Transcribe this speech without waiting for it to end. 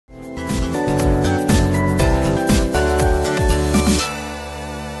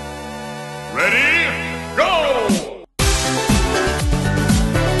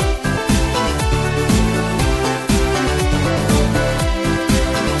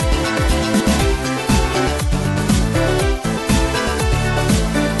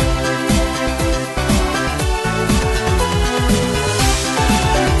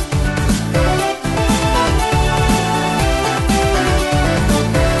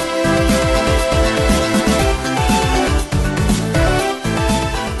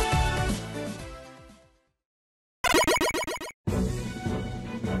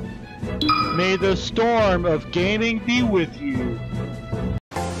the storm of gaming be with you.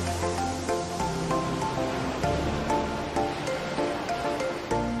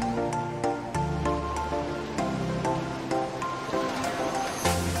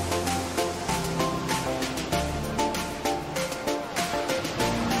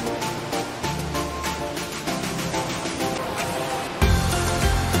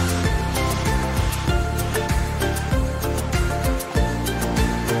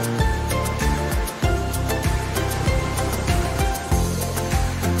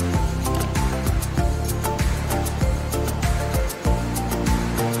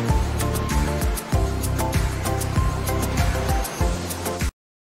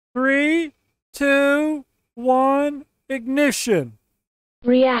 Ignition.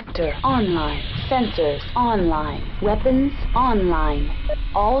 Reactor online. Sensors online. Weapons online.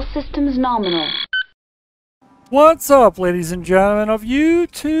 All systems nominal. What's up, ladies and gentlemen of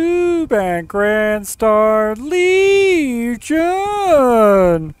YouTube and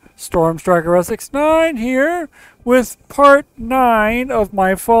GrandStarLegion? Stormstriker SX9 here with part 9 of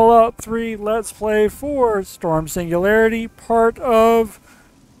my Fallout 3 Let's Play for Storm Singularity, part of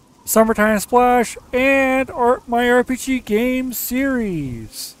Summertime Splash and my RPG game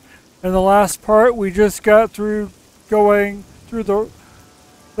series. In the last part, we just got through going through the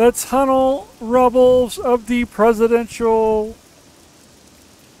tunnel rubbles of the presidential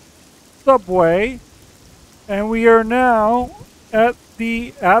subway, and we are now at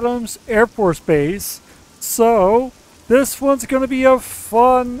the Adams Air Force Base. So this one's going to be a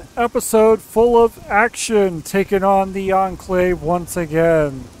fun episode full of action, taking on the Enclave once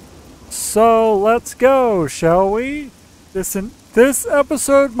again. So let's go, shall we? This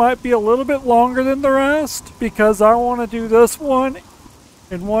episode might be a little bit longer than the rest because I want to do this one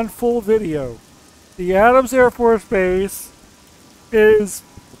in one full video. The Adams Air Force Base is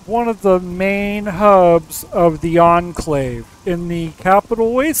one of the main hubs of the Enclave in the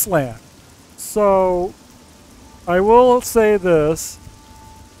capital wasteland. So I will say this,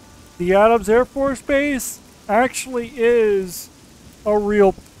 the Adams Air Force Base actually is a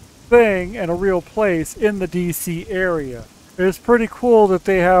real thing and a real place in the DC area. It's pretty cool that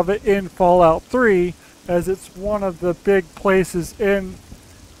they have it in Fallout 3, as it's one of the big places in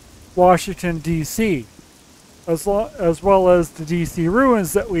Washington DC, as well as the DC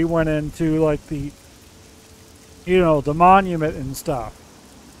ruins that we went into, like the the monument and stuff.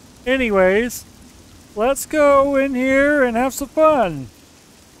 Anyways, let's go in here and have some fun.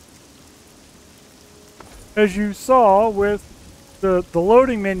 As you saw, with the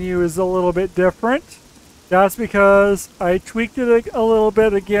loading menu is a little bit different. That's because I tweaked it a little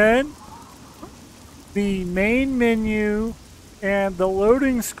bit again. The main menu and the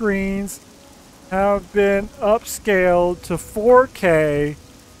loading screens have been upscaled to 4K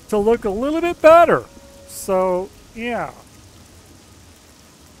to look a little bit better. So, yeah.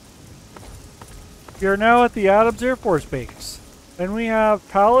 We are now at the Adams Air Force Base. And we have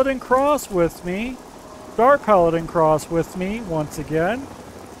Paladin Cross with me. Dark Paladin Cross with me once again.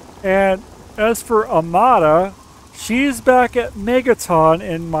 And as for Amada, she's back at Megaton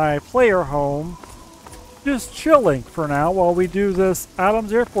in my player home, just chilling for now while we do this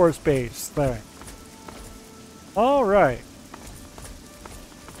Adams Air Force Base thing. Alright.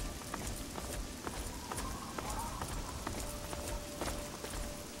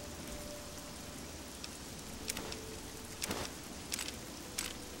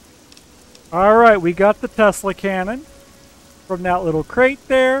 Alright, we got the Tesla cannon from that little crate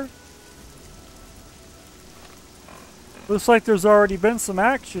there. Looks like there's already been some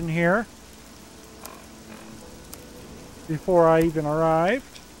action here before I even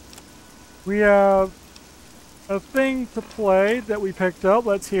arrived. We have a thing to play that we picked up.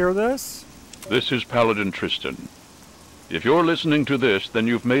 Let's hear this. This is Paladin Tristan. If you're listening to this, then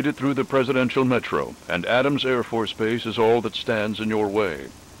you've made it through the Presidential Metro, and Adams Air Force Base is all that stands in your way.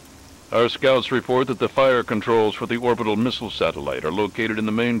 Our scouts report that the fire controls for the orbital missile satellite are located in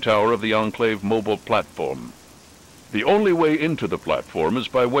the main tower of the Enclave mobile platform. The only way into the platform is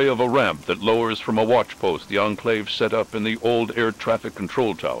by way of a ramp that lowers from a watch post the Enclave set up in the old air traffic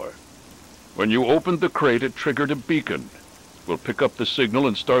control tower. When you opened the crate, it triggered a beacon. We'll pick up the signal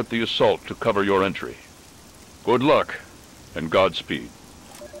and start the assault to cover your entry. Good luck, and Godspeed.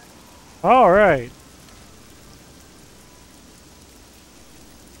 All right.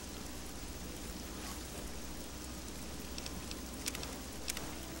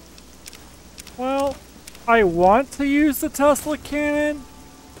 Well, I want to use the Tesla cannon,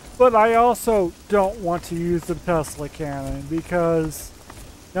 but I also don't want to use the Tesla cannon because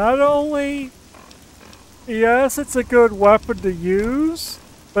not only, yes, it's a good weapon to use,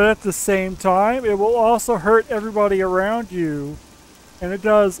 but at the same time, it will also hurt everybody around you, and it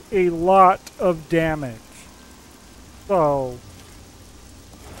does a lot of damage. So,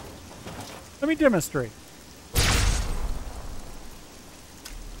 let me demonstrate.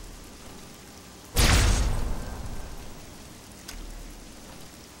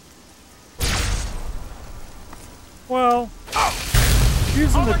 Well,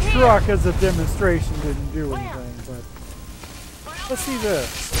 using the truck as a demonstration didn't do anything, but let's see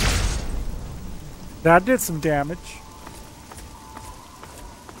this. That did some damage.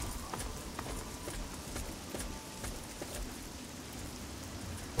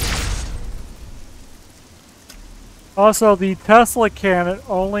 Also, the Tesla cannon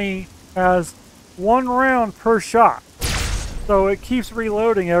only has 1 round per shot, so it keeps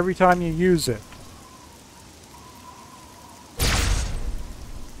reloading every time you use it.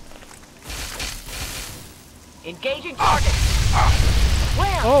 Engaging target.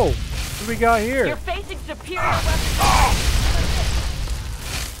 Where? Oh, what do we got here? You're facing superior weapons.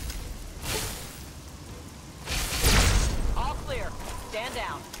 All clear. Stand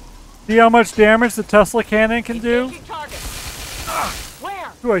down. See how much damage the Tesla cannon can do? Engaging target.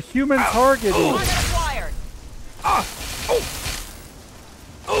 Where? To a human target. Target acquired.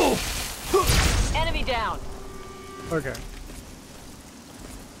 Enemy down. Okay.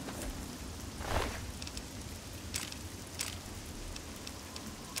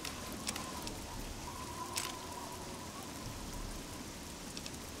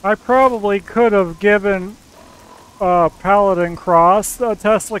 I probably could have given Paladin Cross a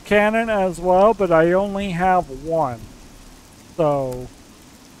Tesla cannon as well, but I only have 1. So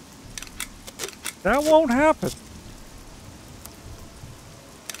that won't happen.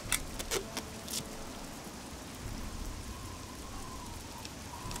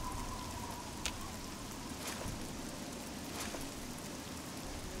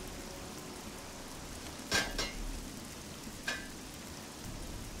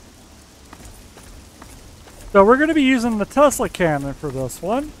 So we're going to be using the Tesla cannon for this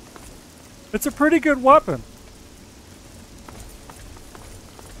one. It's a pretty good weapon.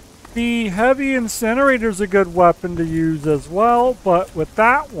 The heavy incinerator is a good weapon to use as well, but with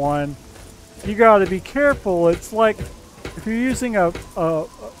that one, you got to be careful. It's like if you're using a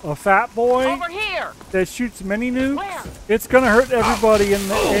fat boy Over here. that shoots mini nukes, Where? it's going to hurt everybody in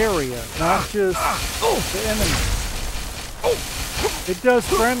the area, not just the enemy. It does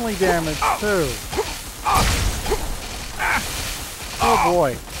friendly damage too. Oh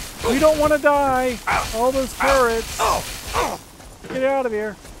boy. We don't want to die. All those turrets. Get out of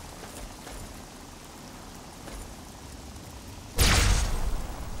here.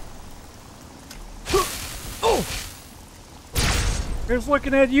 Here's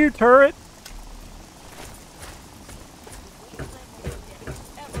looking at you, turret.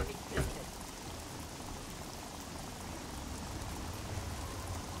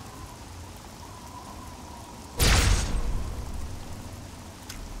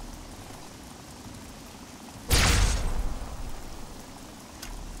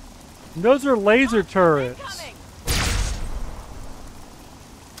 And those are laser turrets.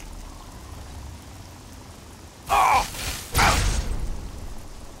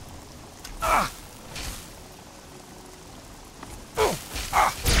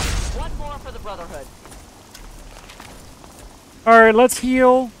 One more for the Brotherhood. Alright, let's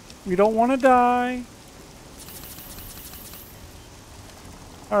heal. We don't want to die.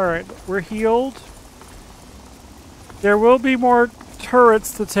 Alright, we're healed. There will be more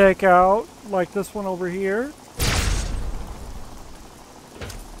turrets to take out, like this one over here.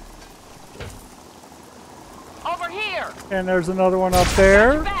 Over here. And there's another one up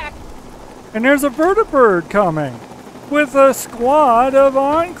there. And there's a vertibird coming with a squad of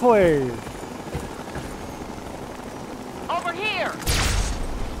Enclave. Over here.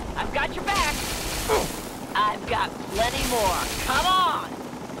 I've got your back. I've got plenty more. Come on.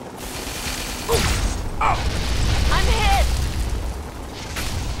 I'm hit.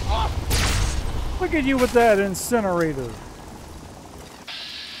 Look at you with that incinerator.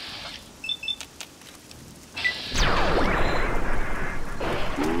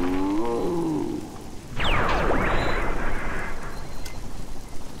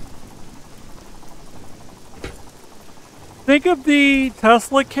 Think of the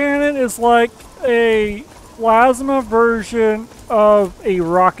Tesla cannon as like a plasma version of a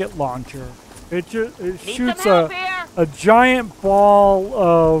rocket launcher. It shoots a giant ball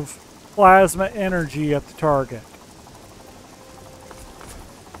of plasma energy at the target.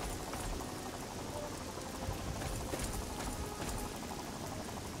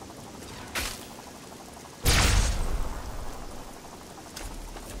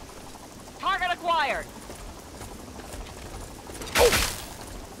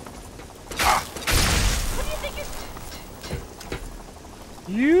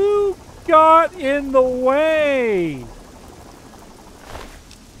 You got in the way.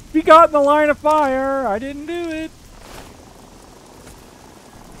 You got in the line of fire. I didn't do it.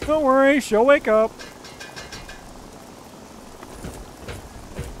 Don't worry, she'll wake up.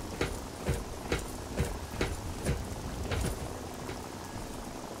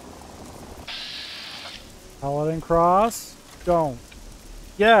 Paladin cross. Don't.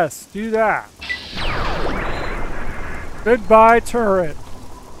 Yes, do that. Goodbye, turret.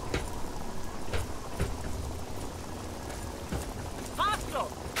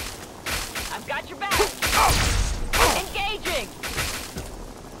 Hostile! I've got your back! Engaging!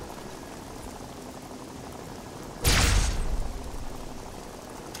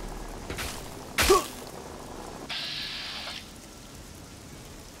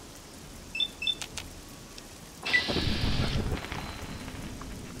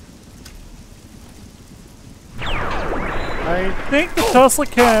 I think the Tesla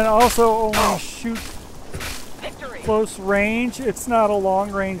cannon also only shoots Victory! close range. It's not a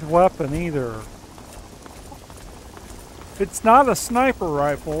long range weapon either. It's not a sniper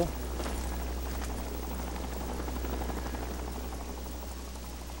rifle.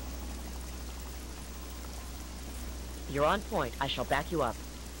 You're on point. I shall back you up.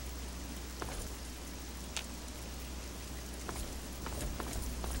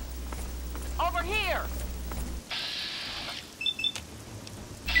 Over here!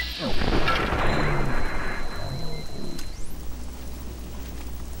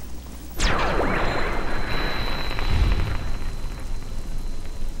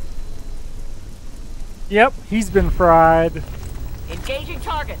 Yep, he's been fried. Engaging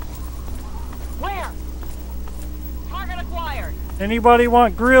target. Where? Target acquired. Anybody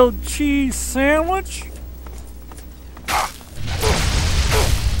want grilled cheese sandwich?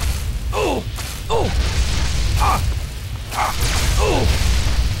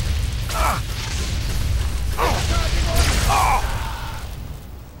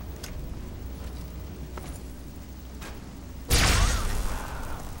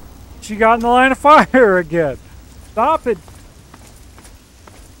 She got in the line of fire again. Stop it.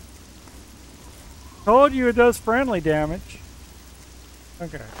 Told you it does friendly damage.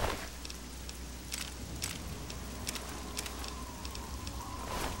 Okay.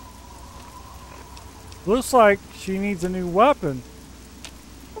 Looks like she needs a new weapon.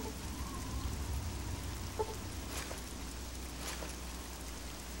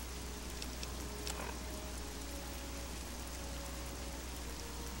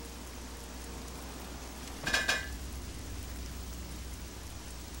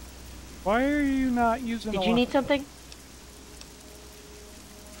 Why are you not using Did you need something?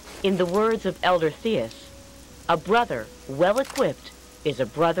 In the words of Elder Theus, a brother well equipped is a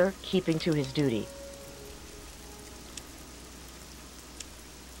brother keeping to his duty.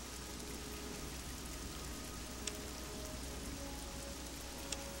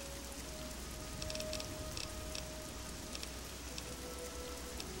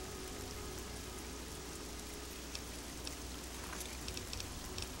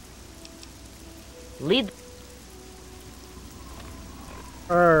 Lead.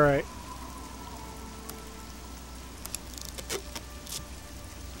 All right.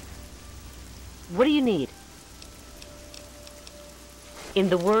 What do you need? In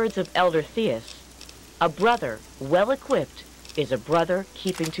the words of Elder Theus, a brother well equipped is a brother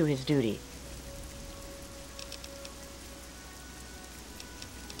keeping to his duty.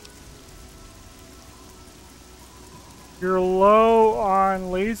 You're low on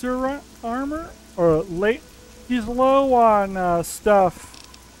laser armor? Or he's low on stuff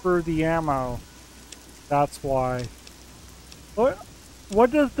for the ammo. That's why.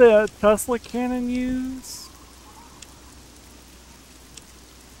 What does the Tesla cannon use?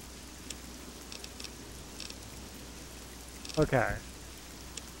 Okay.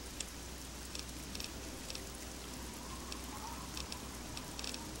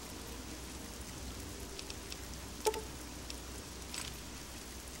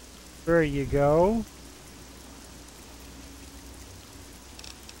 There you go.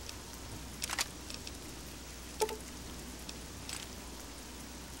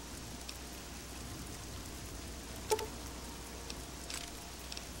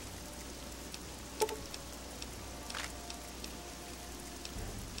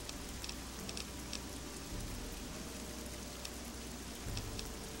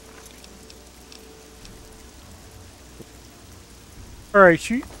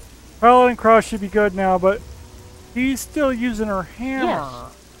 Alright, Paladin Cross should be good now, but he's still using her hammer. Yes.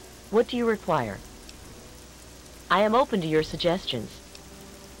 What do you require? I am open to your suggestions.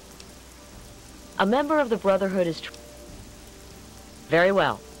 A member of the Brotherhood is Very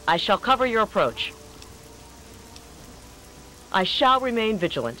well. I shall cover your approach. I shall remain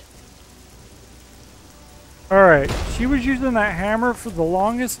vigilant. Alright, she was using that hammer for the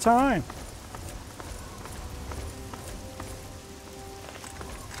longest time.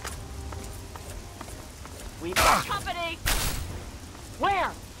 We've got company!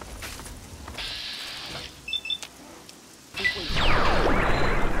 Where?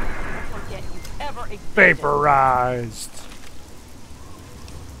 Forget you ever existed. Vaporized.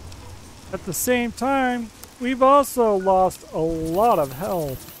 At the same time, we've also lost a lot of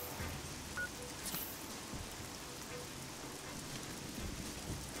health.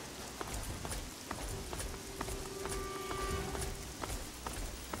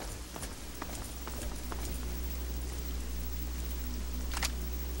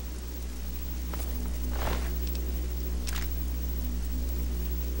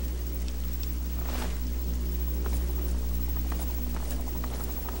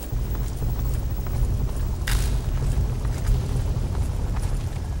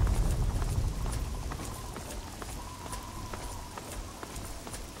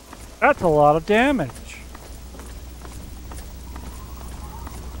 That's a lot of damage.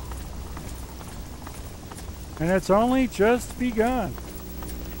 And it's only just begun.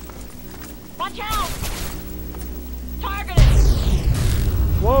 Watch out! Targeted!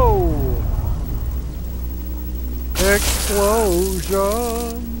 Whoa!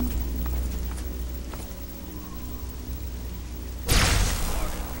 Explosion!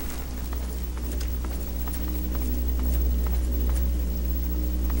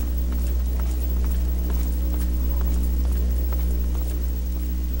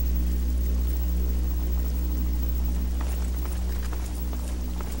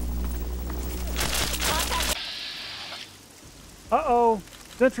 Uh-oh,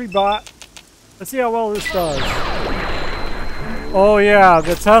 sentry bot. Let's see how well this does. Oh yeah,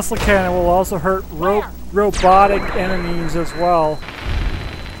 the Tesla cannon will also hurt robotic enemies as well.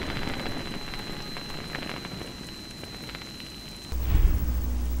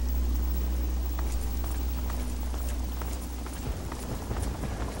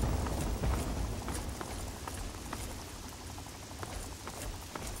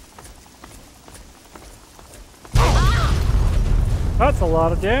 That's a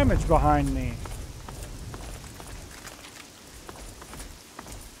lot of damage behind me.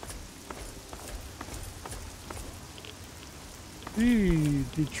 Gee,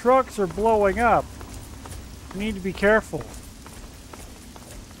 the trucks are blowing up. We need to be careful.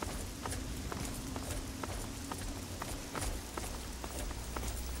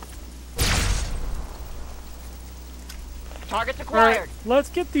 Targets acquired. Right, let's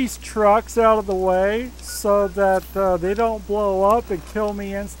get these trucks out of the way so that they don't blow up and kill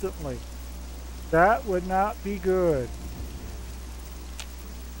me instantly. That would not be good.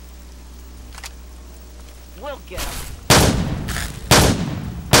 We'll get him.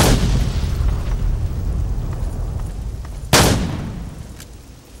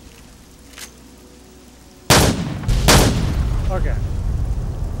 Okay.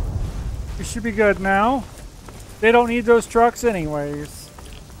 We should be good now. They don't need those trucks anyways.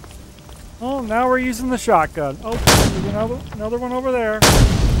 Oh, now we're using the shotgun. Oh, there's another one over there.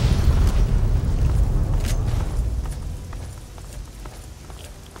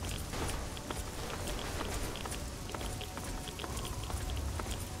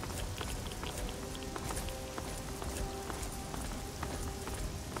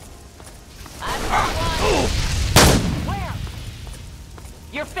 Where?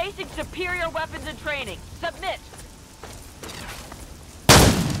 You're facing superior weapons and training. Submit.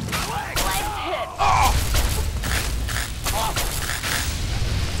 Legs hit.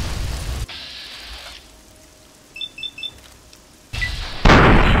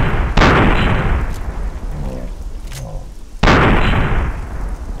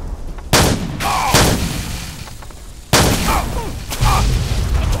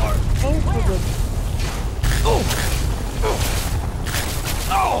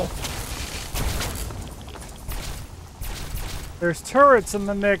 There's turrets in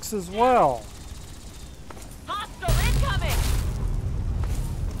the mix as well. Hostile incoming.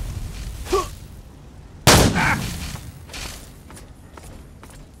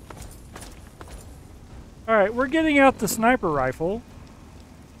 Alright, we're getting out the sniper rifle.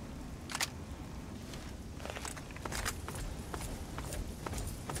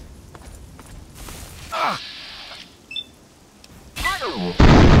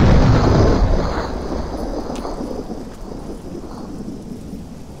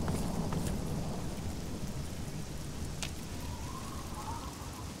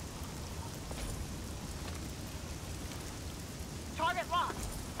 Target Target locked.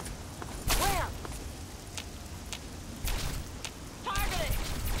 Where? Targeting.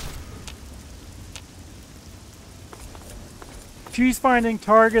 She's finding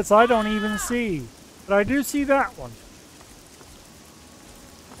targets I don't even see. But I do see that one.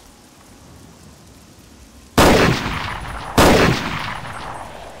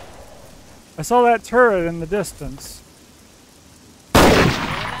 I saw that turret in the distance.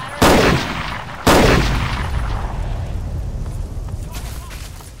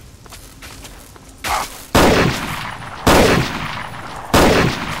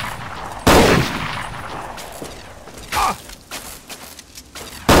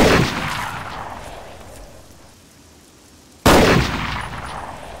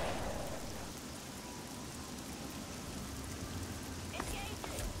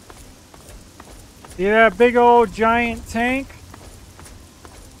 See that big old giant tank?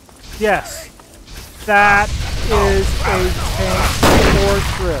 Yes, that is a tank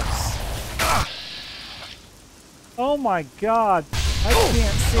fortress. Oh my god, I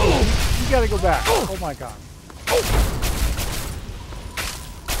can't see. You gotta go back. Oh my god.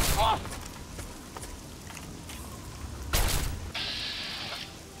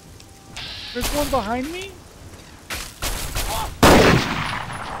 There's one behind me?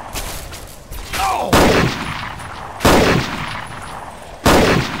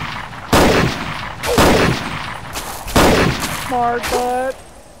 Smart butt.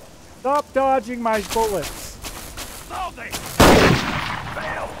 Stop dodging my bullets. Salty!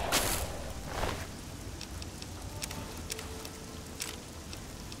 Fail!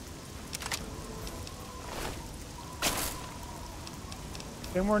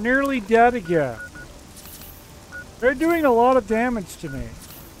 And we're nearly dead again. They're doing a lot of damage to me.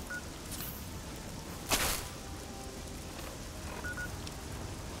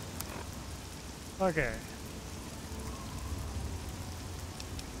 Okay.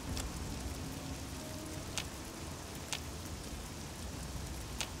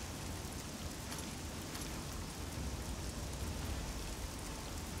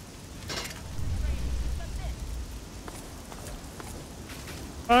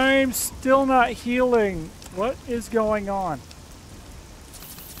 I'm still not healing. What is going on?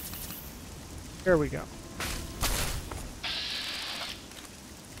 There we go.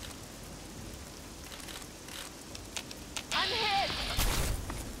 I'm hit.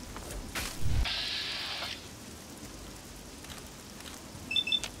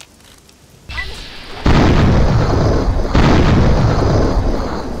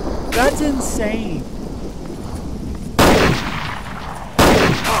 That's insane.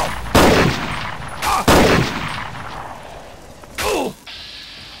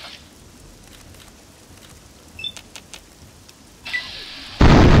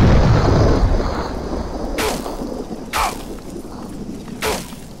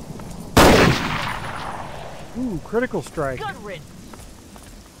 Ooh, critical strike. Good riddance.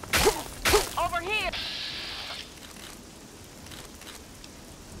 Over here.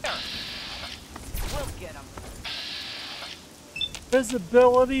 We'll get him.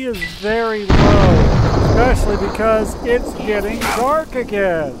 Visibility is very low, especially because it's getting dark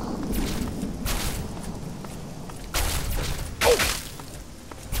again.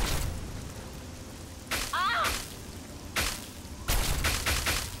 Ah!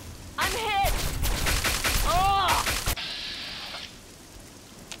 I'm hit. Oh!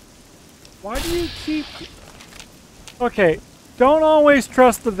 Why do you keep... Okay, don't always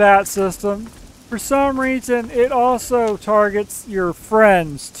trust the VAT system. For some reason, it also targets your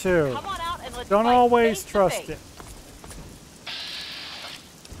friends, too. Come on out and let's Don't fight always face to trust face. it.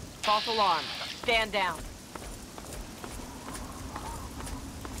 False alarm. Stand down.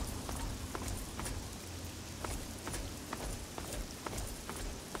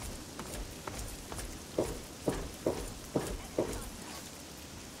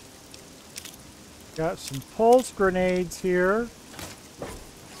 Got some pulse grenades here.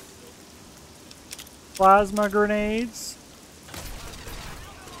 Plasma grenades.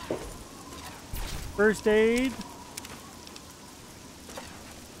 First aid.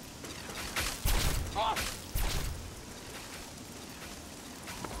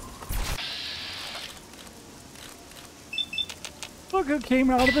 Look who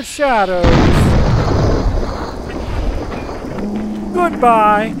came out of the shadows.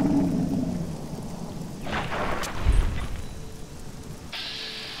 Goodbye.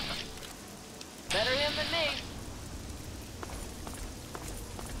 Better him than me.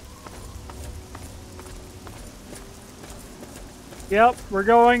 Yep, we're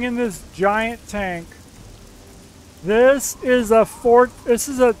going in this giant tank. This is a fort. This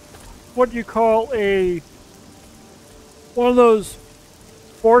is a what you call a one of those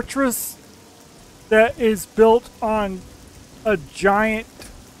fortress that is built on a giant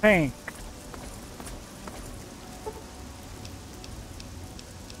tank.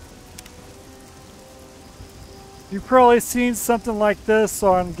 You've probably seen something like this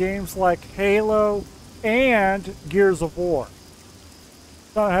on games like Halo and Gears of War.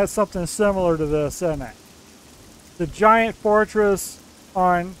 So it has something similar to this in it. The giant fortress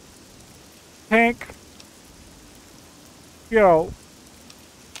on tank,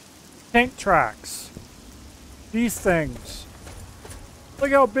 tank tracks. These things.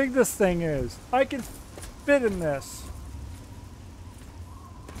 Look how big this thing is. I can fit in this.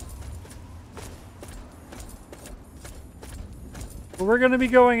 But we're going to be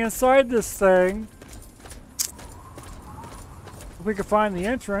going inside this thing. If we can find the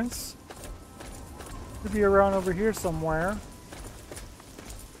entrance. Could be around over here somewhere.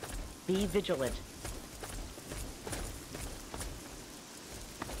 Be vigilant.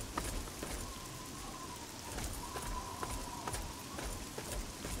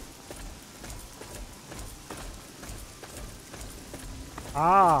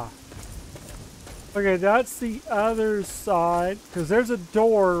 Ah. Okay, that's the other side, because there's a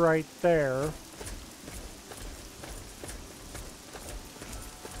door right there.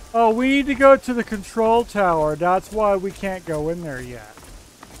 Oh, we need to go to the control tower. That's why we can't go in there yet.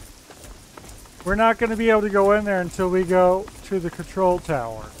 We're not going to be able to go in there until we go to the control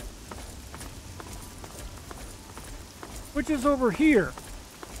tower. Which is over here.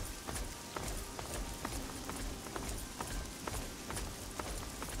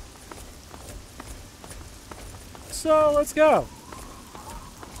 So, let's go.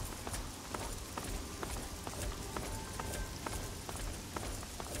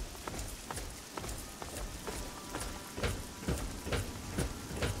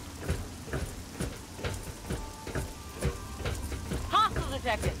 Hostile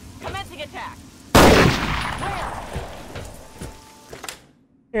detected. Commencing attack.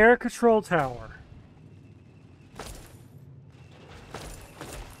 Air control tower.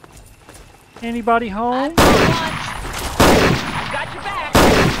 Anybody home? I've got your back.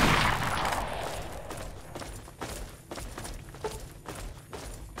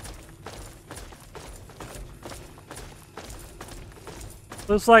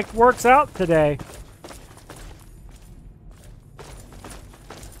 Looks like works out today.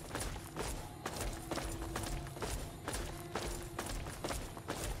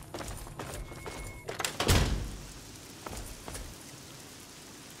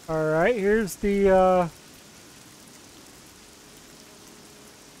 Alright, here's the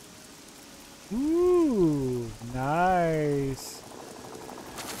ooh, nice.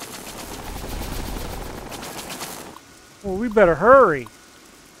 Well, we better hurry.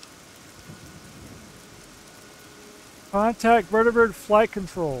 Contact vertibird flight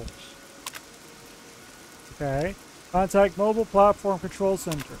controls. Okay. Contact mobile platform control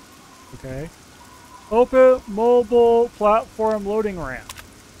center. Okay. Open mobile platform loading ramp.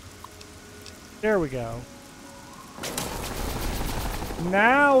 There we go.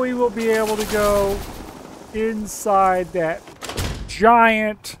 Now we will be able to go inside that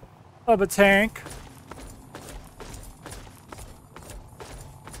giant of a tank.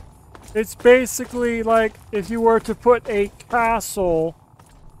 It's basically like if you were to put a castle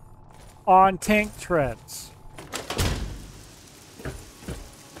on tank treads.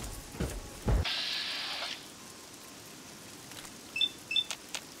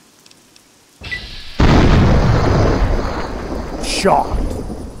 Shot.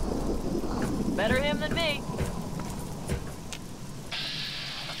 Better him than me.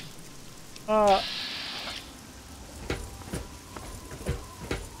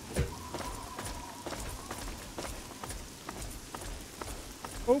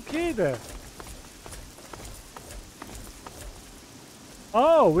 Okay then.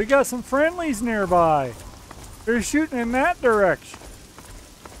 Oh, we got some friendlies nearby. They're shooting in that direction.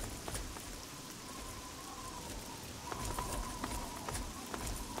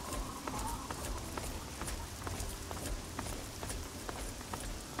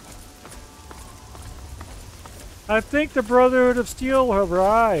 I think the Brotherhood of Steel have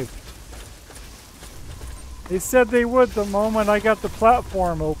arrived. They said they would the moment I got the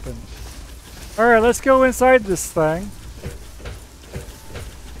platform open. Alright, let's go inside this thing.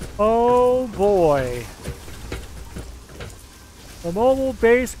 Oh boy. The mobile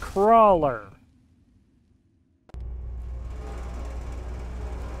base crawler.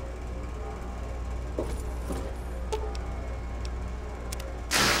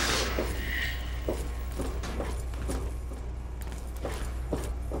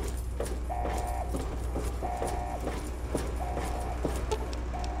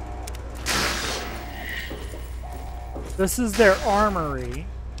 This is their armory.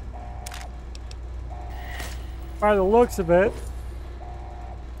 By the looks of it.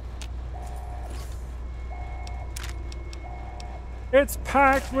 It's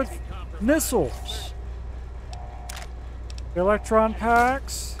packed with missiles. Electron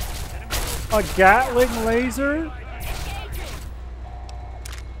packs. A Gatling laser.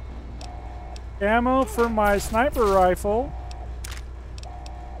 Ammo for my sniper rifle.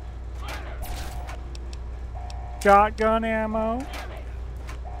 Shotgun ammo.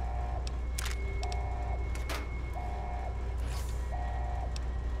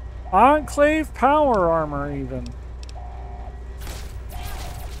 Enclave power armor even.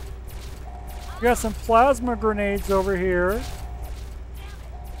 We got some plasma grenades over here.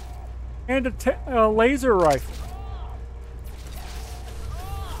 And a laser rifle.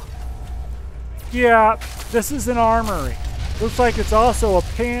 Yeah, this is an armory. Looks like it's also a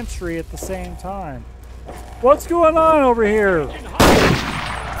pantry at the same time. What's going on over here? We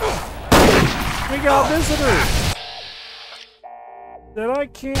got visitors that I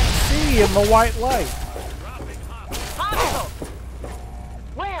can't see in the white light. Hostile!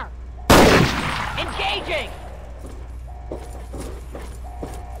 Where? Engaging!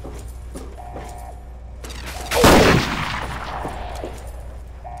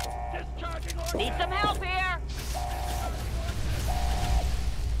 Need some help here!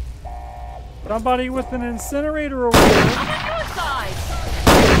 Somebody with an incinerator over here. I'm on your side!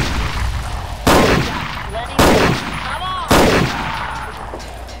 Got plenty more. Come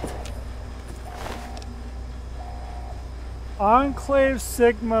on! Enclave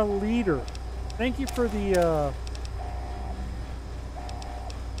Sigma leader. Thank you for the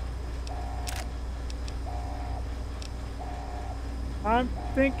I'm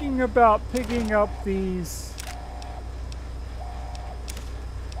thinking about picking up these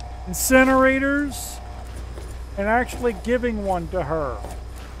incinerators and actually giving one to her.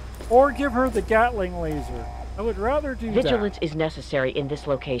 Or give her the Gatling laser. I would rather do Vigilance that. is necessary in this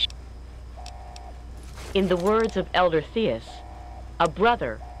location. In the words of Elder Theus, a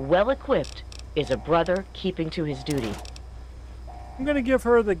brother well-equipped is a brother keeping to his duty. I'm going to give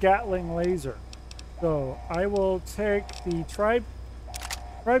her the Gatling laser. So I will take the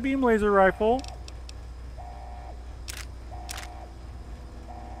tri-beam laser rifle.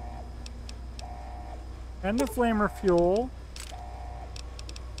 And the flamer fuel.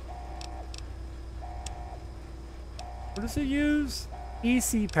 What does it use?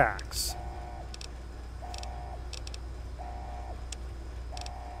 EC packs.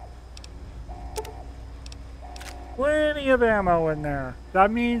 Plenty of ammo in there. That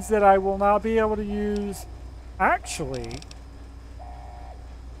means that I will not be able to use... Actually...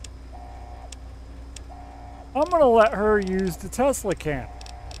 I'm going to let her use the Tesla cannon.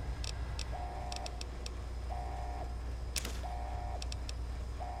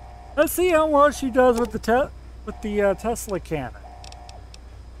 Let's see how well she does with the Tesla cannon.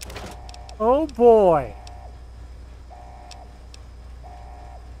 Oh boy.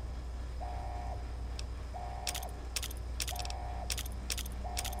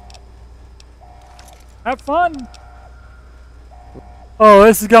 Have fun. Oh,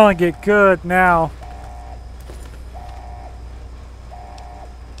 this is going to get good now.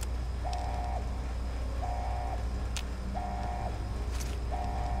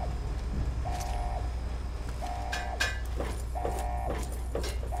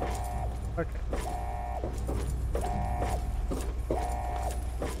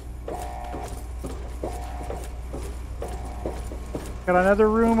 Got another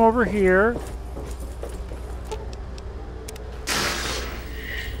room over here.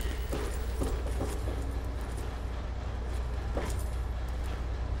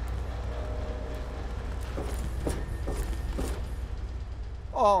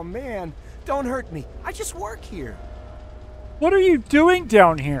 Oh man, don't hurt me. I just work here. What are you doing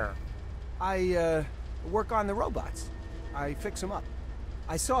down here? I work on the robots. I fix them up.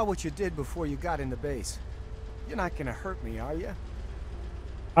 I saw what you did before you got in the base. You're not gonna hurt me, are you?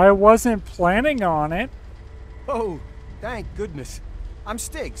 I wasn't planning on it. Oh, thank goodness. I'm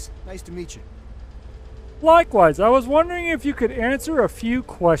Stiggs. Nice to meet you. Likewise, I was wondering if you could answer a few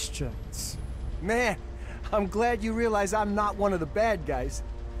questions. Man, I'm glad you realize I'm not one of the bad guys.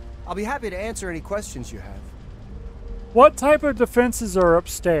 I'll be happy to answer any questions you have. What type of defenses are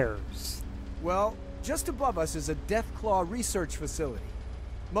upstairs? Well, just above us is a Deathclaw research facility.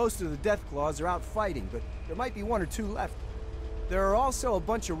 Most of the Deathclaws are out fighting, but there might be one or two left. There are also a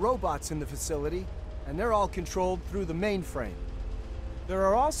bunch of robots in the facility, and they're all controlled through the mainframe. There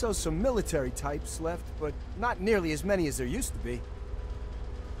are also some military types left, but not nearly as many as there used to be.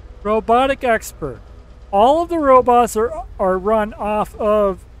 Robotic expert. All of the robots are run off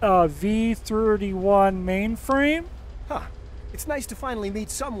of a V31 mainframe? Huh. It's nice to finally meet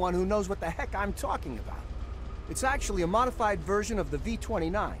someone who knows what the heck I'm talking about. It's actually a modified version of the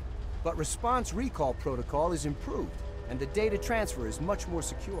V29, but response recall protocol is improved, and the data transfer is much more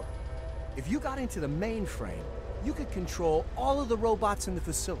secure. If you got into the mainframe, you could control all of the robots in the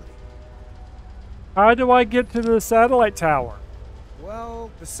facility. How do I get to the satellite tower? Well,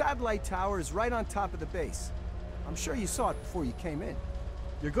 the satellite tower is right on top of the base. I'm sure you saw it before you came in.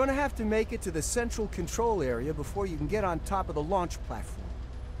 You're going to have to make it to the central control area before you can get on top of the launch platform.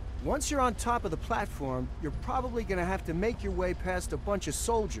 Once you're on top of the platform, you're probably going to have to make your way past a bunch of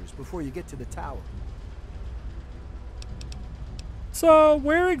soldiers before you get to the tower. So,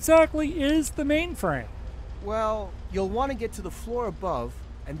 where exactly is the mainframe? Well, you'll want to get to the floor above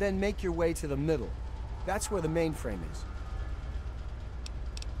and then make your way to the middle. That's where the mainframe is.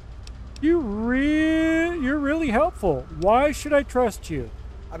 You're really helpful. Why should I trust you?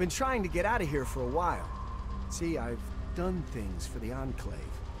 I've been trying to get out of here for a while. See, I've done things for the Enclave.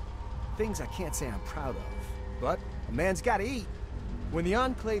 Things I can't say I'm proud of. But a man's got to eat. When the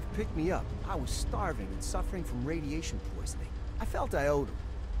Enclave picked me up, I was starving and suffering from radiation poisoning. I felt I owed them.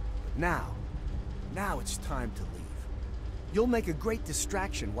 But now it's time to leave. You'll make a great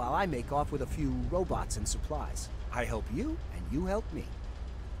distraction while I make off with a few robots and supplies. I help you, and you help me.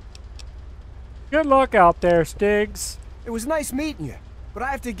 Good luck out there, Stiggs. It was nice meeting you, but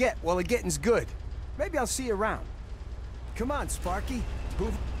I have to get while the getting's good. Maybe I'll see you around. Come on, Sparky.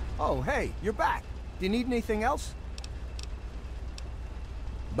 Move. Oh, hey, you're back. Do you need anything else?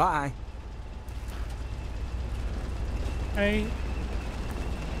 Bye. Hey.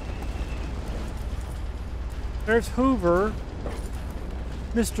 There's Hoover.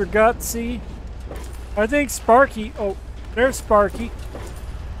 Mr. Gutsy. I think Sparky. Oh, there's Sparky.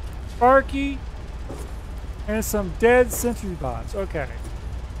 Sparky. And some dead sentry bots. Okay.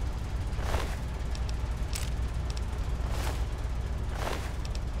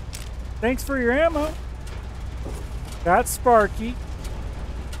 Thanks for your ammo. That's Sparky.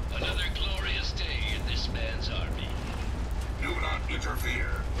 Another glorious day in this man's army. Do not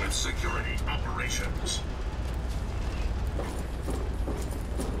interfere with security operations.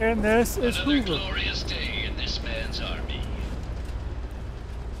 And this is Another Hoover. glorious day in this man's army.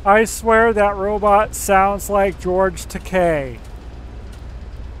 I swear that robot sounds like George Takei.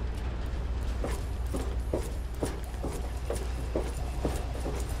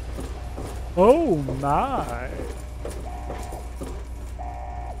 Oh my.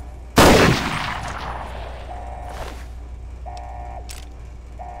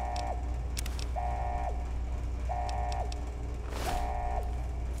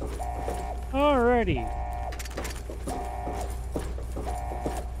 Alrighty.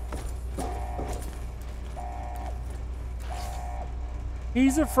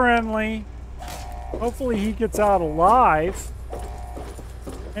 He's a friendly. Hopefully he gets out alive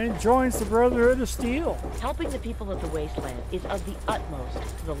and joins the Brotherhood of Steel. Helping the people of the Wasteland is of the utmost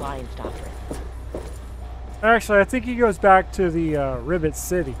to the Lion's Doctrine. Actually, I think he goes back to the Ribbit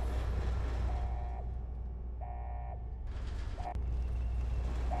City.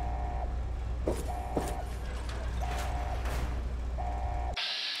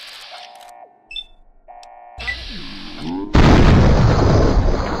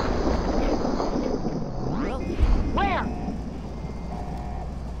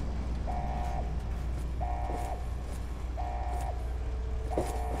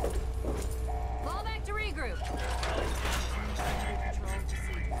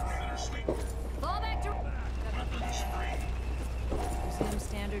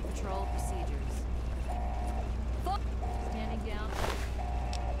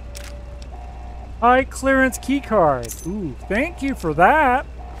 High clearance keycard. Ooh, thank you for that.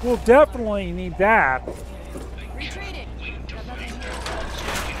 We'll definitely need that. Retreating.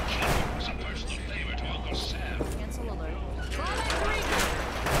 Cancel alert.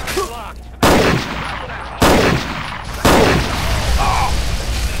 Locked.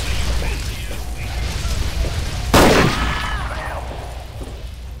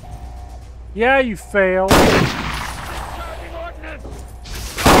 Yeah, you failed.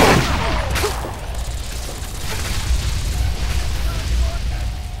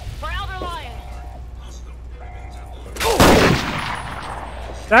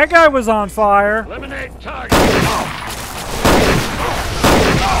 That guy was on fire. Eliminate target.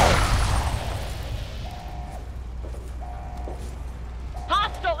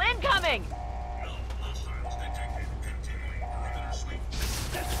 Hostile incoming!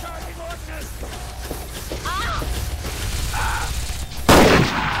 Discharging ordnance.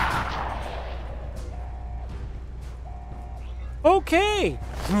 Okay,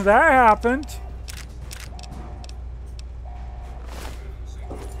 that happened.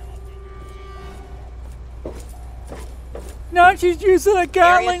 Now she's using a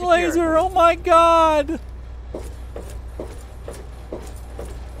Gatling laser. Oh my god.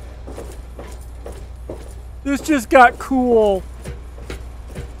 This just got cool.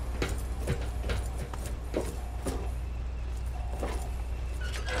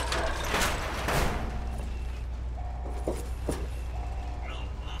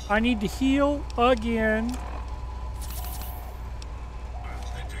 I need to heal again.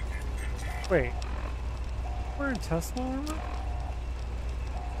 Wait. We're in Tesla armor?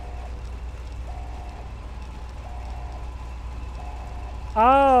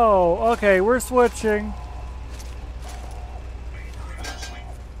 Oh, okay, we're switching.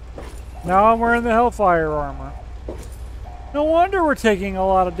 Now I'm wearing the Hellfire armor. No wonder we're taking a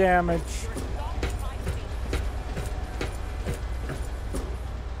lot of damage.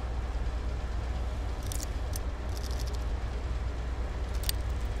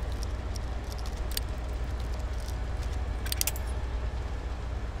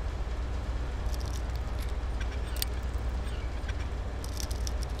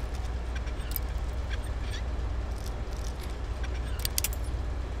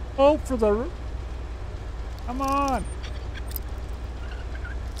 Hope for the... Come on.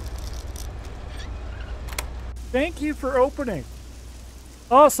 Thank you for opening.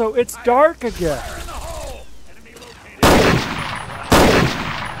 Also, it's dark again.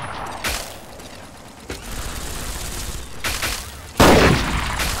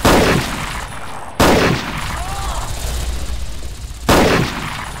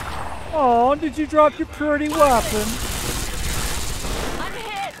 Oh, did you drop your pretty weapon?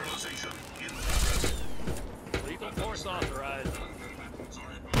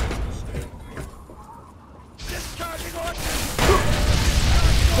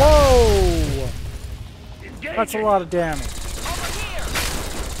 Whoa! That's a lot of damage.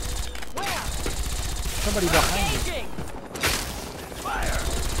 Somebody behind me.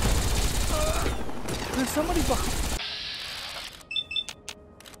 There's somebody behind.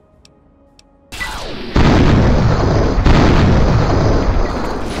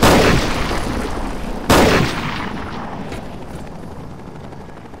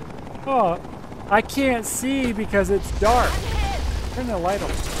 Oh, I can't see because it's dark. Turn the light on.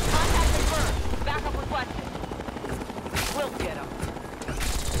 Contact confirmed. Backup requested. We'll get him.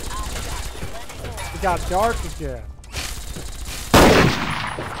 It got dark again.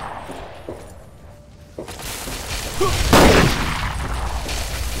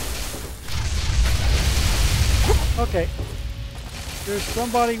 Okay. There's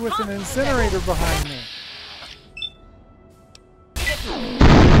somebody with an incinerator behind me.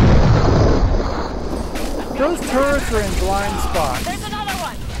 Those turrets are in blind spots. There's another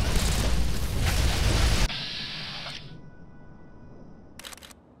one.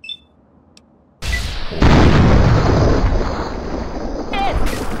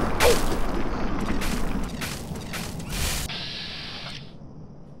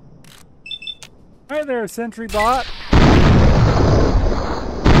 Hi there, sentry bot.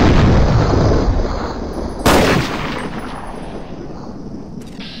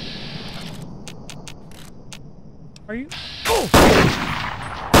 Are you? Oh!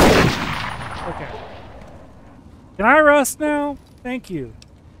 Okay. Can I rest now? Thank you.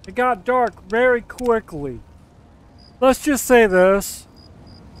 It got dark very quickly. Let's just say this.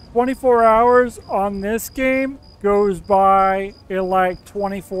 24 hours on this game goes by in like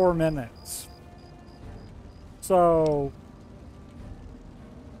 24 minutes. So...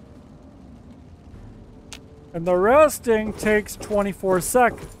 and the resting takes 24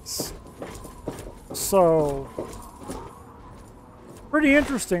 seconds. So... pretty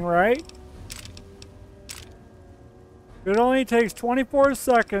interesting, right? It only takes 24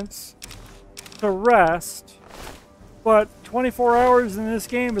 seconds to rest, but 24 hours in this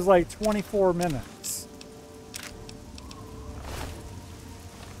game is like 24 minutes.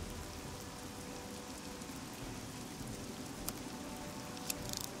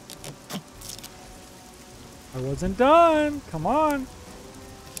 I wasn't done. Come on.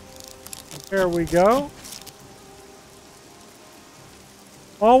 There we go.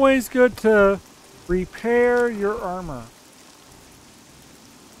 Always good to repair your armor.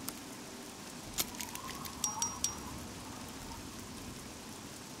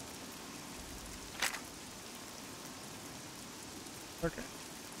 Okay.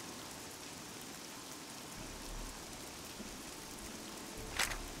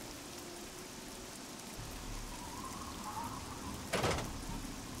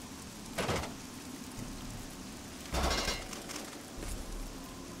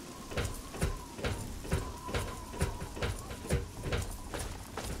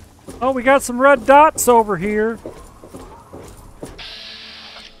 Oh, we got some red dots over here.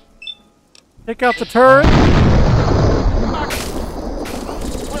 Take out the turret.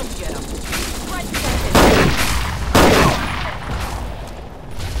 We'll get him. Right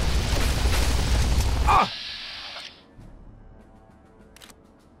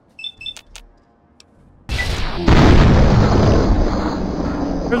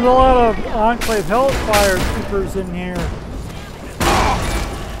There's a lot of Enclave Hellfire troopers in here.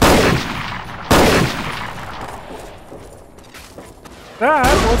 That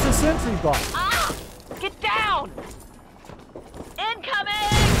was a sentry bot. Ah! Get down! Incoming!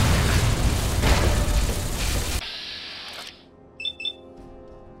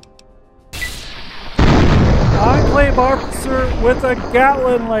 Enclave officer with a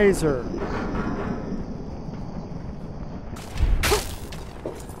Gatling laser.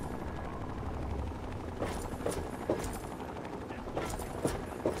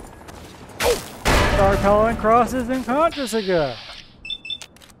 Star Colin crosses unconscious again.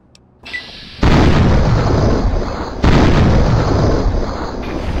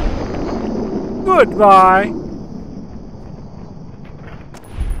 Goodbye.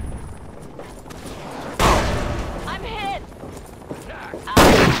 I'm hit!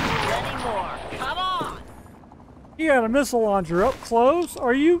 Plenty more. Come on! He had a missile launcher up close?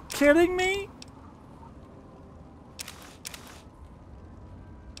 Are you kidding me?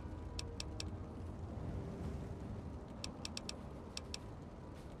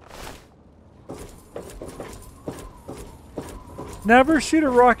 Never shoot a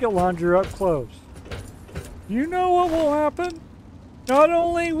rocket launcher up close. You know what will happen? Not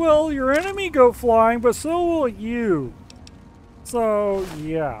only will your enemy go flying, but so will you. So,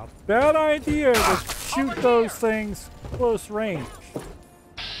 yeah, bad idea to shoot those things close range.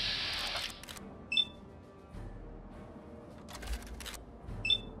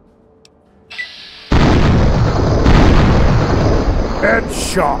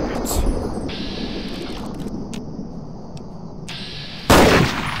 Headshot.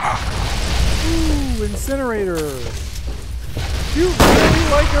 Ooh, incinerator. You really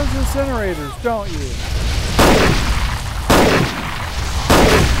like those incinerators, don't you?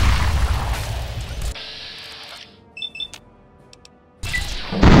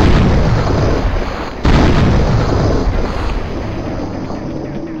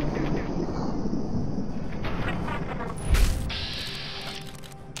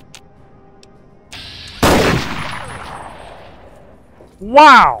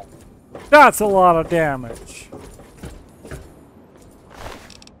 Wow! That's a lot of damage.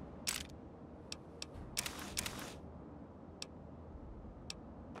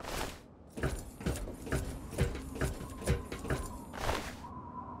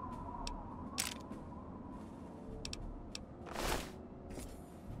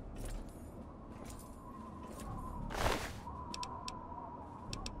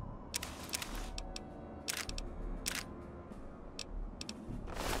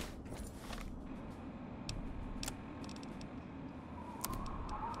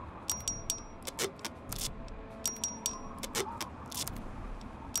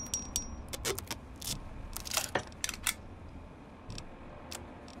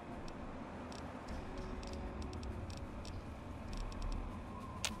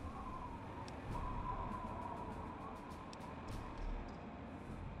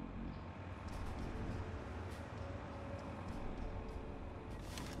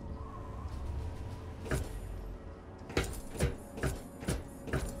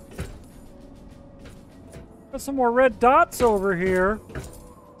 Got some more red dots over here.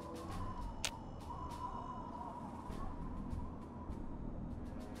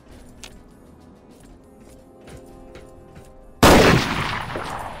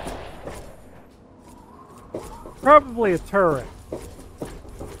 Probably a turret.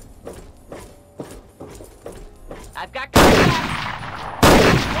 I've got contact!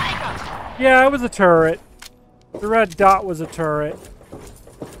 Take 'em! Yeah, it was a turret. The red dot was a turret.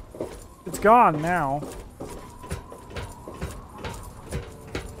 It's gone now.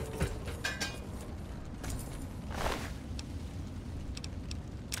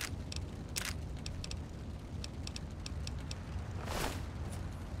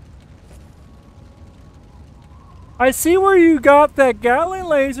 I see where you got that Gatling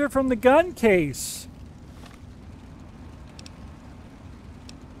laser from the gun case.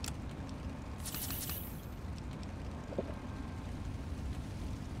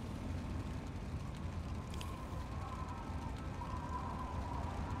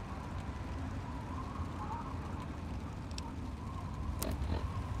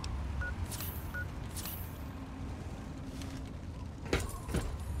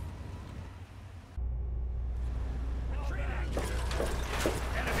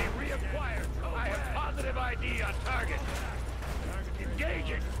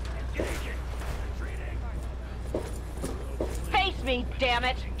 me, damn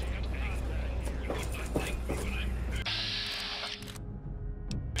it!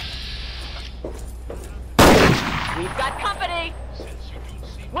 We've got company!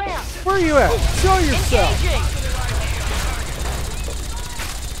 Where? Where are you at? Show yourself! Engaging!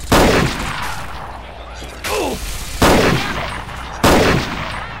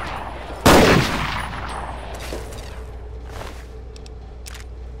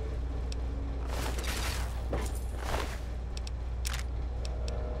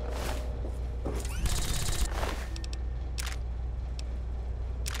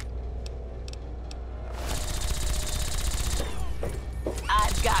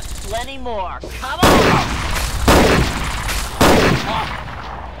 I've got plenty more. Come on!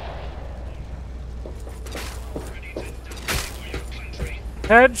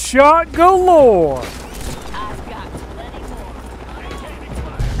 Headshot galore! I've got plenty more.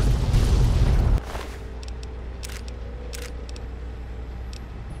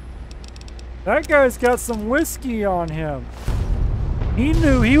 That guy's got some whiskey on him. He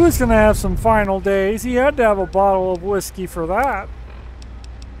knew he was going to have some final days. He had to have a bottle of whiskey for that.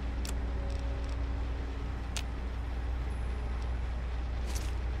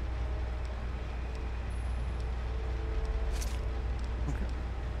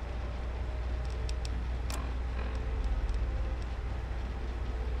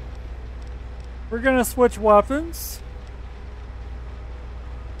 We're going to switch weapons.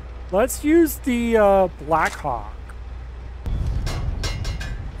 Let's use the Black Hawk.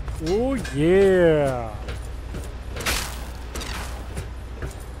 Oh yeah.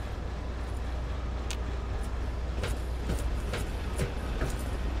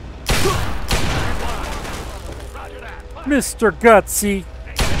 Mr. Gutsy.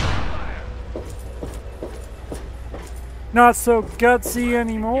 Not so gutsy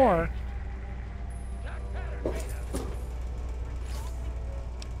anymore.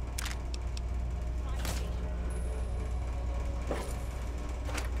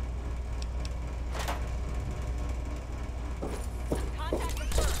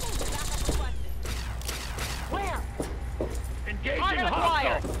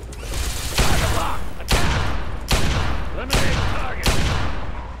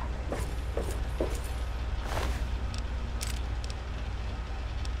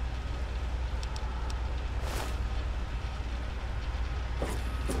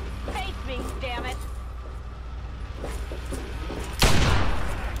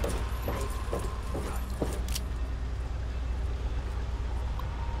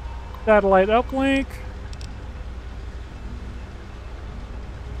 Satellite uplink.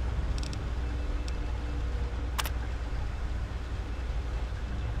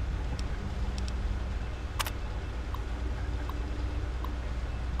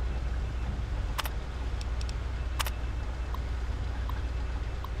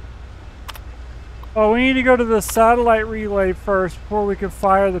 Oh, we need to go to the satellite relay first before we can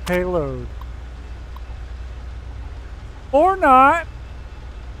fire the payload. Or not.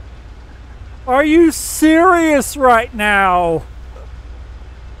 Are you serious right now?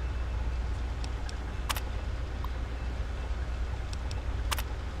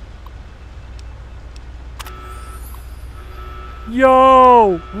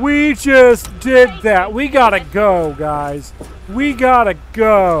 Yo, we just did that. We gotta go, guys. We gotta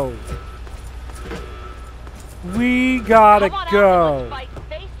go. We gotta go. Fight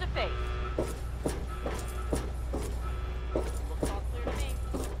face to face.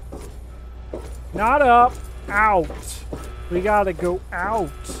 Not up, out. We gotta go out.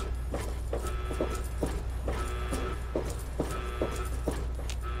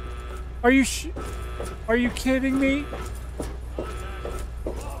 Are you kidding me?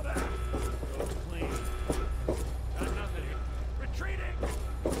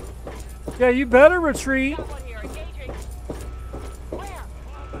 Yeah, you better retreat.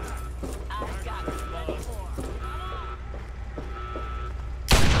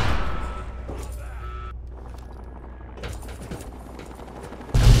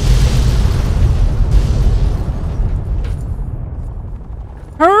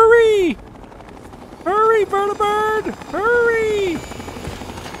 Hurry! Hurry, Bird! Hurry!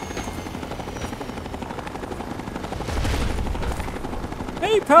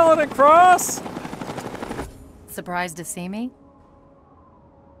 Hey, Paladin Cross! Surprised to see me?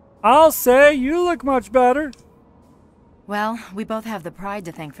 I'll say you look much better. Well, we both have the pride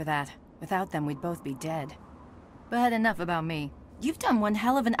to thank for that. Without them, we'd both be dead. But enough about me. You've done one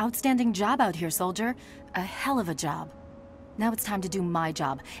hell of an outstanding job out here, soldier. A hell of a job. Now it's time to do my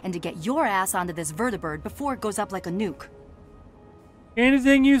job, and to get your ass onto this vertibird before it goes up like a nuke.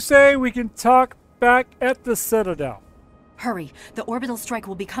 Anything you say, we can talk back at the Citadel. Hurry, the orbital strike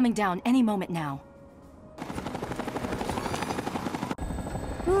will be coming down any moment now.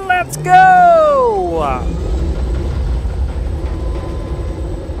 Let's go!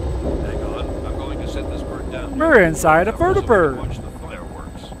 Hang on, I'm going to set this bird down. We're inside a vertibird. Watch the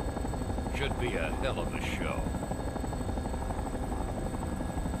fireworks. Should be a hell of a show.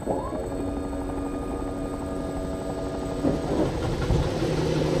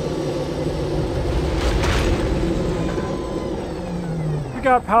 We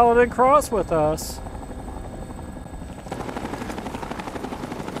got Paladin Cross with us.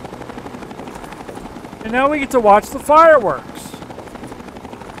 And now we get to watch the fireworks.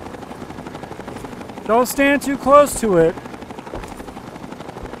 Don't stand too close to it.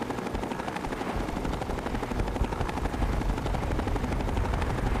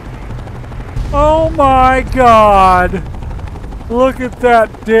 Oh my God! Look at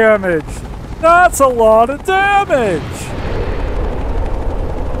that damage. That's a lot of damage!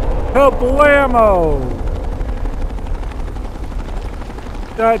 Kablamo!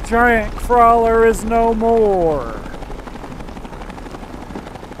 That giant crawler is no more.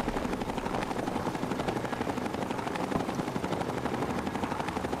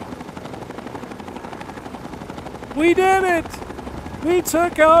 We did it! We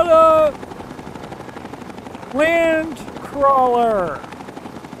took out a land crawler.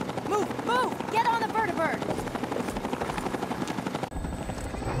 Move! Move! Get on the vertibird!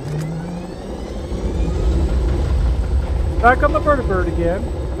 Back on the vertibird again.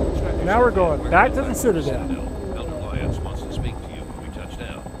 Now we're going back to the Citadel. Elder Alliance wants to speak to you when we touch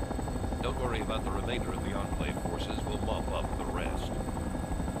down. Don't worry about the remainder of the Enclave forces. We'll mop up the rest.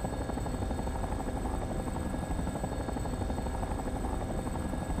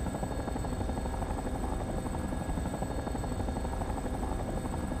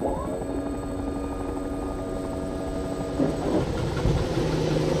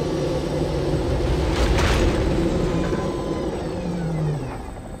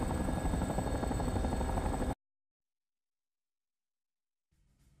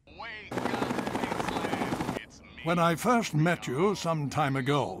 When I first met you some time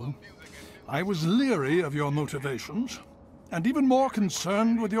ago, I was leery of your motivations, and even more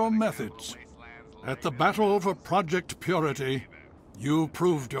concerned with your methods. At the battle for Project Purity, you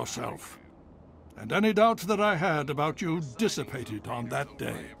proved yourself. And any doubts that I had about you dissipated on that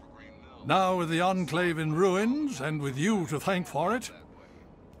day. Now with the Enclave in ruins, and with you to thank for it,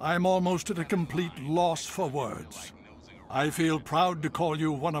 I'm almost at a complete loss for words. I feel proud to call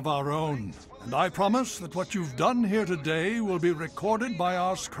you one of our own, and I promise that what you've done here today will be recorded by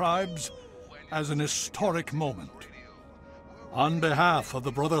our scribes as an historic moment. On behalf of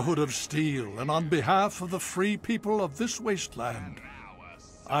the Brotherhood of Steel, and on behalf of the free people of this wasteland,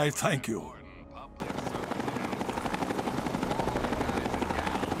 I thank you.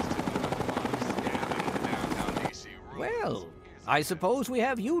 Well, I suppose we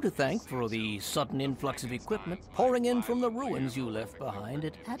have you to thank for the sudden influx of equipment pouring in from the ruins you left behind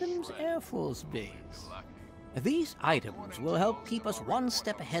at Adams Air Force Base. These items will help keep us one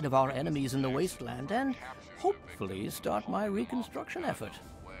step ahead of our enemies in the wasteland and hopefully start my reconstruction effort.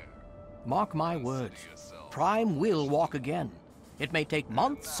 Mark my words, Prime will walk again. It may take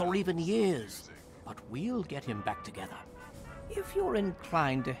months or even years, but we'll get him back together. If you're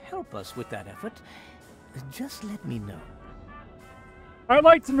inclined to help us with that effort, just let me know. I'd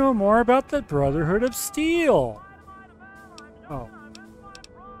like to know more about the Brotherhood of Steel. Oh.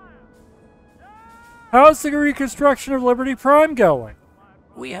 How's the reconstruction of Liberty Prime going?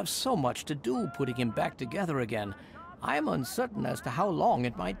 We have so much to do putting him back together again. I'm uncertain as to how long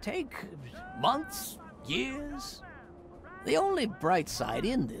it might take. Months? Years? The only bright side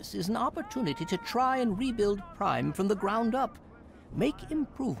in this is an opportunity to try and rebuild Prime from the ground up. Make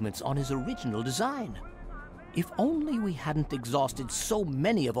improvements on his original design. If only we hadn't exhausted so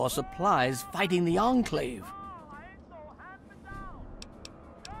many of our supplies fighting the Enclave.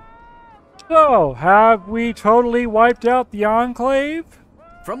 So, have we totally wiped out the Enclave?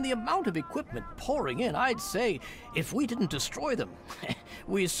 From the amount of equipment pouring in, I'd say if we didn't destroy them,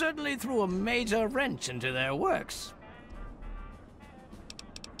 we certainly threw a major wrench into their works.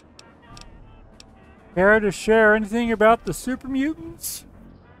 Care to share anything about the super mutants?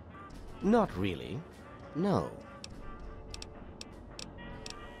 Not really. No.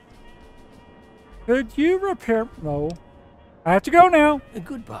 Could you repair... No. I have to go now.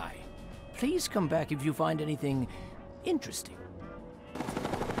 Goodbye. Please come back if you find anything interesting.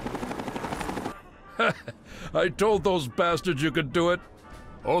 I told those bastards you could do it.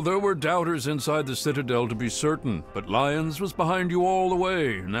 Oh, there were doubters inside the Citadel to be certain, but Lyons was behind you all the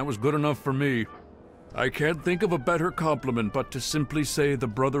way, and that was good enough for me. I can't think of a better compliment but to simply say the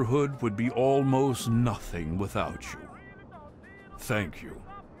Brotherhood would be almost nothing without you. Thank you.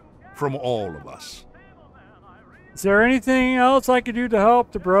 From all of us. Is there anything else I could do to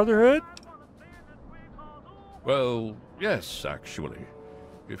help the Brotherhood? Well, yes, actually.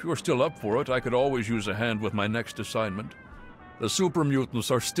 If you're still up for it, I could always use a hand with my next assignment. The super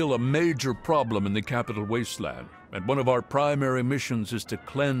mutants are still a major problem in the capital wasteland, and one of our primary missions is to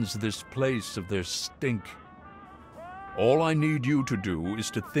cleanse this place of their stink. All I need you to do is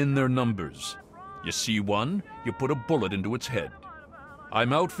to thin their numbers. You see one, you put a bullet into its head.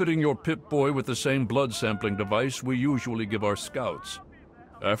 I'm outfitting your Pip-Boy with the same blood sampling device we usually give our scouts.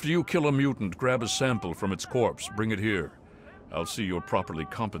 After you kill a mutant, grab a sample from its corpse, bring it here. I'll see you're properly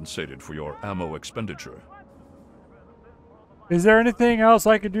compensated for your ammo expenditure. Is there anything else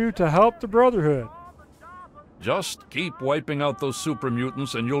I could do to help the Brotherhood? Just keep wiping out those super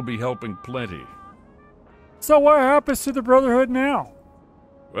mutants and you'll be helping plenty. So what happens to the Brotherhood now?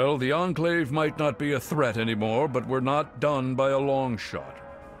 Well, the Enclave might not be a threat anymore, but we're not done by a long shot.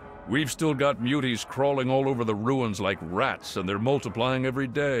 We've still got muties crawling all over the ruins like rats, and they're multiplying every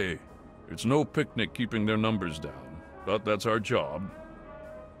day. It's no picnic keeping their numbers down, but that's our job.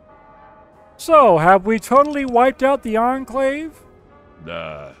 So, have we totally wiped out the Enclave?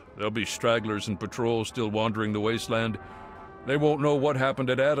 Nah, there'll be stragglers and patrols still wandering the wasteland. They won't know what happened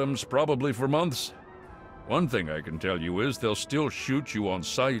at Adams, probably for months. One thing I can tell you is they'll still shoot you on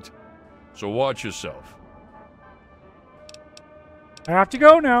sight. So watch yourself. I have to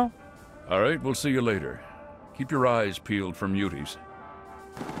go now. All right, we'll see you later. Keep your eyes peeled for muties.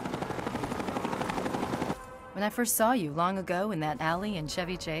 When I first saw you long ago in that alley in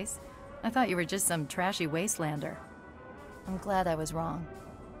Chevy Chase, I thought you were just some trashy wastelander. I'm glad I was wrong.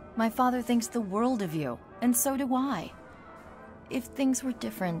 My father thinks the world of you, and so do I. If things were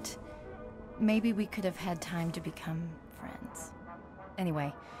different, maybe we could have had time to become friends.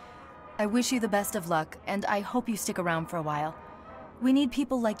 Anyway, I wish you the best of luck, and I hope you stick around for a while. We need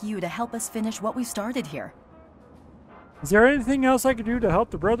people like you to help us finish what we started here. Is there anything else I could do to help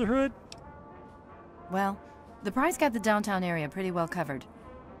the Brotherhood? Well, the prize got the downtown area pretty well covered.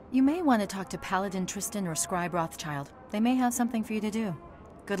 You may want to talk to Paladin Tristan or Scribe Rothschild. They may have something for you to do.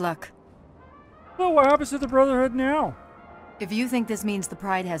 Good luck. So what happens to the Brotherhood now? If you think this means the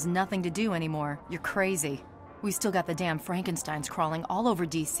Pride has nothing to do anymore, you're crazy. We still got the damn Frankensteins crawling all over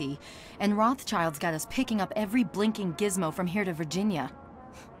DC, and Rothschild's got us picking up every blinking gizmo from here to Virginia.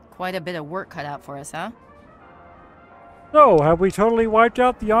 Quite a bit of work cut out for us, huh? So, have we totally wiped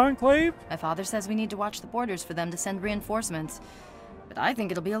out the Enclave? My father says we need to watch the borders for them to send reinforcements, but I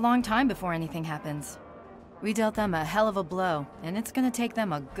think it'll be a long time before anything happens. We dealt them a hell of a blow, and it's gonna take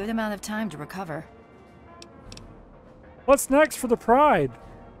them a good amount of time to recover. What's next for the Pride?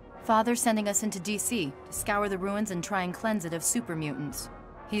 Father's sending us into DC to scour the ruins and try and cleanse it of super mutants.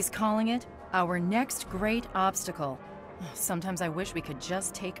 He's calling it our next great obstacle. Sometimes I wish we could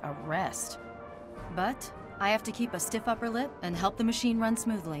just take a rest. But I have to keep a stiff upper lip and help the machine run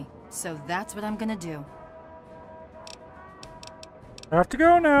smoothly, so that's what I'm gonna do. I have to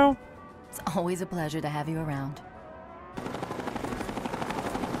go now. It's always a pleasure to have you around.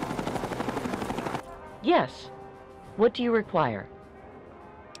 Yes. What do you require?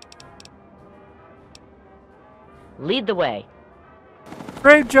 Lead the way.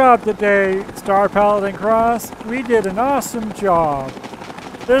 Great job today, Star Paladin Cross. We did an awesome job.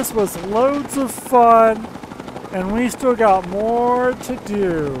 This was loads of fun, and we still got more to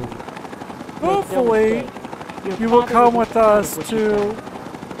do. Hopefully, you will come with us to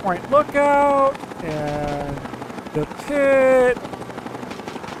Point Lookout and the Pit.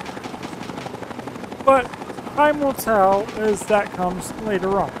 But time will tell as that comes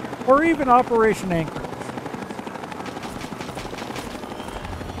later on, or even Operation Anchorage.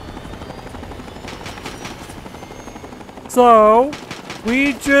 So,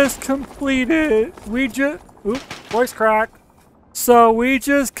 we just completed, oops, voice crack. So we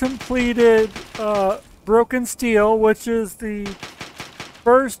just completed Broken Steel, which is the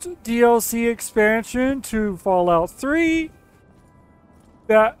first DLC expansion to Fallout 3.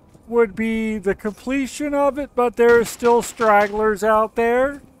 That would be the completion of it, but there are still stragglers out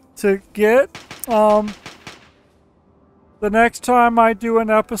there to get. The next time I do an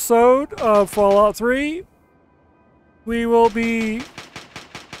episode of Fallout 3, we will be...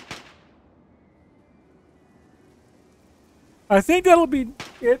 I think that'll be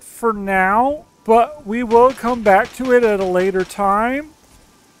it for now, but we will come back to it at a later time.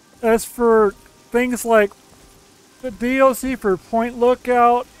 As for things like the DLC for Point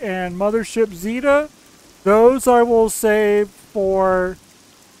Lookout and Mothership Zeta, those I will save for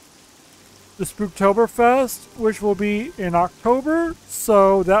the Spooktoberfest, which will be in October,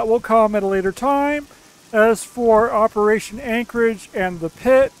 so that will come at a later time. As for Operation Anchorage and the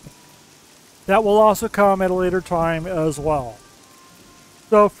Pit, that will also come at a later time as well.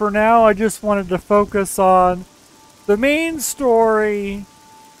 So for now, I just wanted to focus on the main story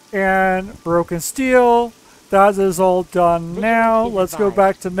and Broken Steel. That is all done now. Let's go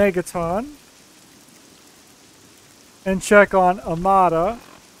back to Megaton and check on Amada.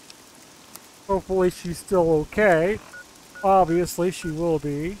 Hopefully she's still okay. Obviously she will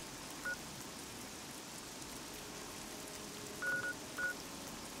be.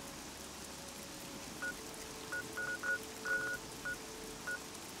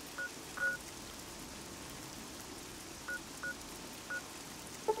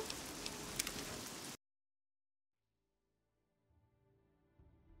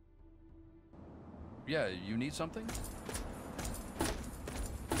 Yeah, you need something?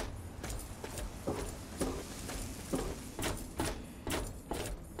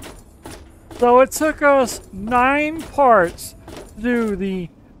 So it took us 9 parts to do the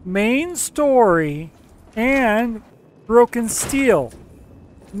main story and Broken Steel.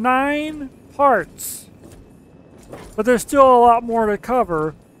 9 parts. But there's still a lot more to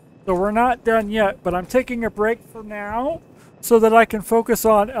cover, so we're not done yet. But I'm taking a break for now so that I can focus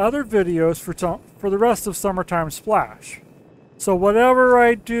on other videos for the rest of Summertime Splash. So whatever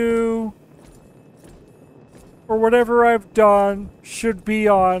I do, or whatever I've done, should be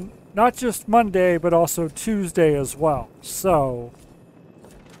on not just Monday, but also Tuesday as well. So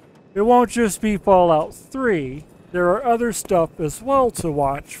it won't just be Fallout 3. There are other stuff as well to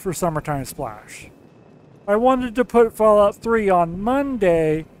watch for Summertime Splash. I wanted to put Fallout 3 on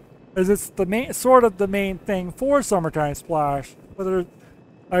Monday, as it's the main, sort of the main thing for Summertime Splash. Whether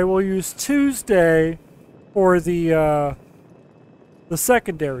I will use Tuesday for the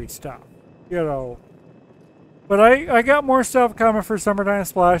secondary stuff, you know. But I got more stuff coming for Summertime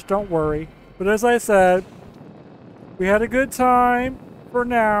Splash, don't worry. But as I said, we had a good time for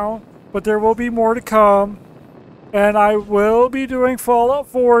now, but there will be more to come. And I will be doing Fallout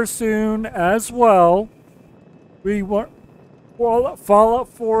 4 soon as well. Fallout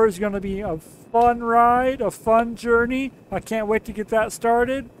 4 is going to be a fun ride, a fun journey. I can't wait to get that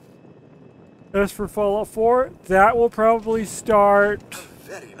started. As for Fallout 4, that will probably start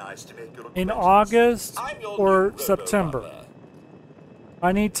in August or September.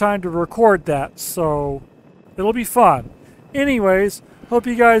 I need time to record that, so it'll be fun. Anyways, hope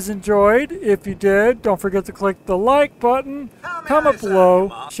you guys enjoyed. If you did, don't forget to click the like button, comment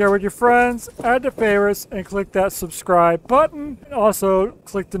below, share with your friends, add to favorites, and click that subscribe button. Also,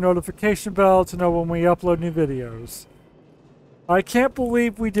 click the notification bell to know when we upload new videos. I can't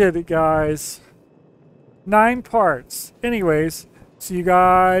believe we did it, guys. 9 parts. Anyways, see you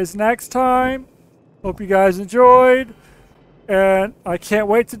guys next time. Hope you guys enjoyed. And I can't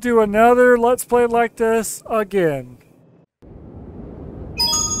wait to do another Let's Play like this again.